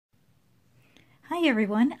Hi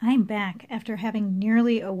everyone, I'm back after having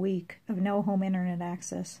nearly a week of no home internet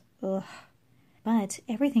access. Ugh. But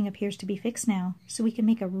everything appears to be fixed now, so we can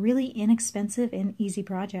make a really inexpensive and easy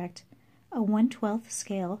project. A 1/12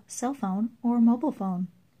 scale cell phone or mobile phone.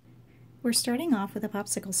 We're starting off with a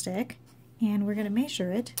popsicle stick, and we're going to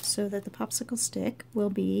measure it so that the popsicle stick will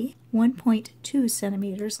be 1.2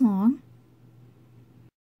 centimeters long.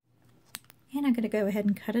 And I'm going to go ahead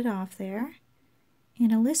and cut it off there.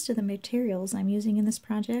 And a list of the materials I'm using in this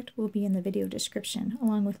project will be in the video description,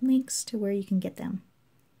 along with links to where you can get them.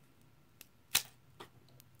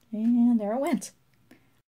 And there it went.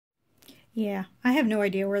 Yeah, I have no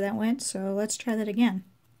idea where that went, so let's try that again.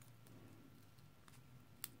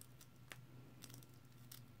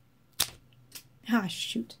 Ah,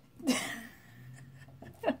 shoot.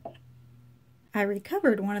 I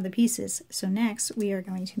recovered one of the pieces, so next we are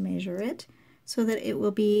going to measure it so that it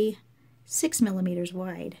will be 6 millimeters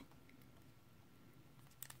wide.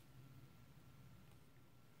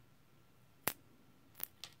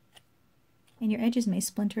 And your edges may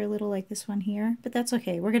splinter a little like this one here, but that's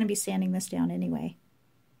okay. We're going to be sanding this down anyway.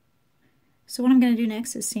 So what I'm going to do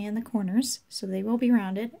next is sand the corners so they will be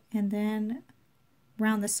rounded, and then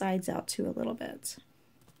round the sides out too a little bit.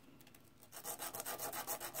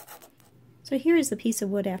 So here is the piece of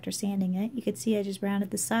wood after sanding it. You can see I just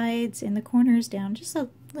rounded the sides and the corners down just a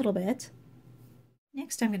little bit.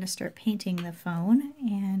 Next I'm going to start painting the phone,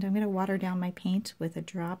 and I'm going to water down my paint with a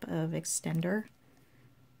drop of extender.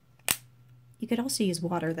 You could also use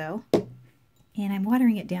water though, and I'm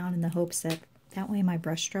watering it down in the hopes that that way my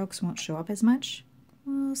brush strokes won't show up as much.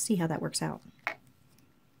 We'll see how that works out.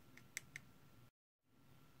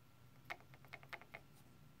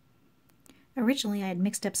 Originally I had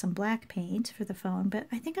mixed up some black paint for the phone, but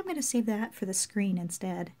I think I'm going to save that for the screen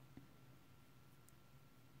instead.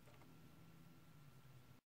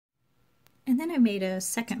 And then I made a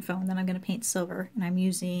second phone that I'm going to paint silver, and I'm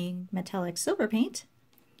using metallic silver paint.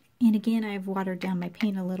 And again, I've watered down my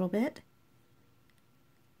paint a little bit.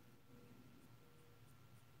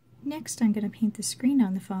 Next, I'm going to paint the screen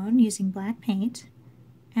on the phone using black paint,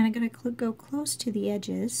 and I'm going to go close to the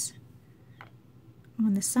edges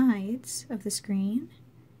on the sides of the screen,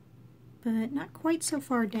 but not quite so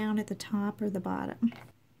far down at the top or the bottom.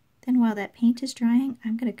 Then while that paint is drying,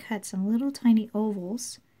 I'm going to cut some little tiny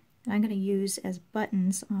ovals that I'm going to use as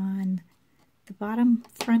buttons on the bottom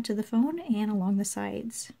front of the phone and along the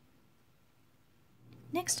sides.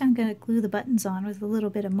 Next I'm going to glue the buttons on with a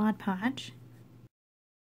little bit of Mod Podge.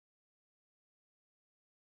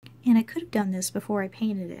 And I could have done this before I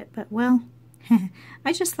painted it, but well,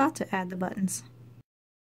 I just thought to add the buttons.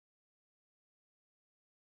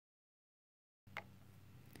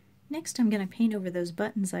 Next I'm going to paint over those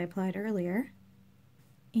buttons I applied earlier,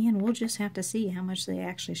 and we'll just have to see how much they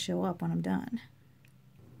actually show up when I'm done.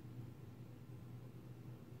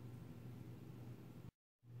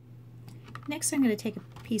 Next I'm going to take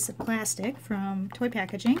a piece of plastic from toy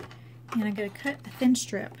packaging, and I'm going to cut a thin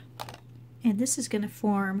strip. And this is going to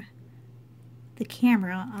form the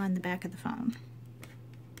camera on the back of the phone.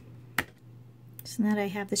 So now that I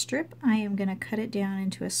have the strip, I am going to cut it down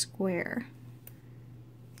into a square.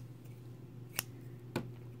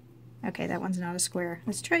 Okay, that one's not a square.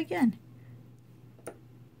 Let's try again.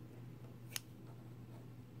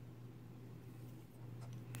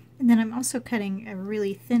 And then I'm also cutting a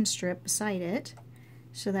really thin strip beside it,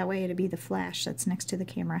 so that way it'll be the flash that's next to the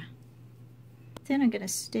camera. Then I'm going to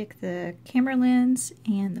stick the camera lens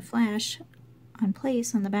and the flash on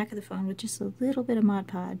place on the back of the phone with just a little bit of Mod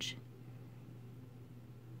Podge.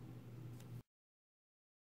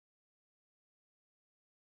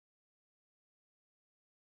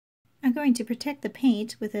 I'm going to protect the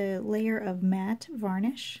paint with a layer of matte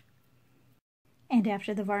varnish. And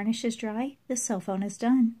after the varnish is dry, the cell phone is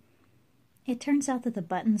done. It turns out that the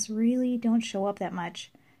buttons really don't show up that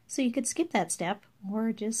much, so you could skip that step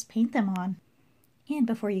or just paint them on. And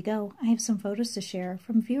before you go, I have some photos to share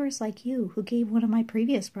from viewers like you who gave one of my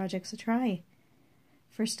previous projects a try.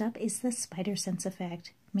 First up is the Spider Sense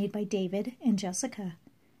effect, made by David and Jessica.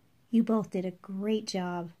 You both did a great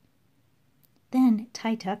job. Then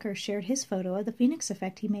Ty Tucker shared his photo of the Phoenix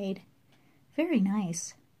effect he made. Very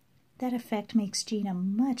nice. That effect makes Jean a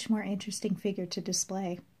much more interesting figure to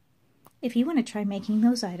display. If you want to try making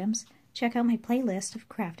those items, check out my playlist of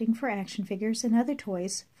crafting for action figures and other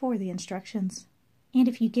toys for the instructions. And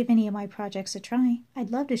if you give any of my projects a try,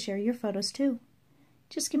 I'd love to share your photos too.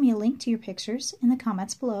 Just give me a link to your pictures in the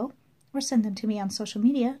comments below, or send them to me on social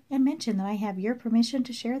media and mention that I have your permission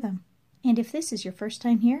to share them. And if this is your first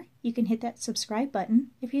time here, you can hit that subscribe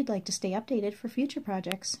button if you'd like to stay updated for future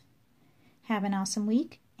projects. Have an awesome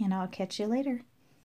week, and I'll catch you later.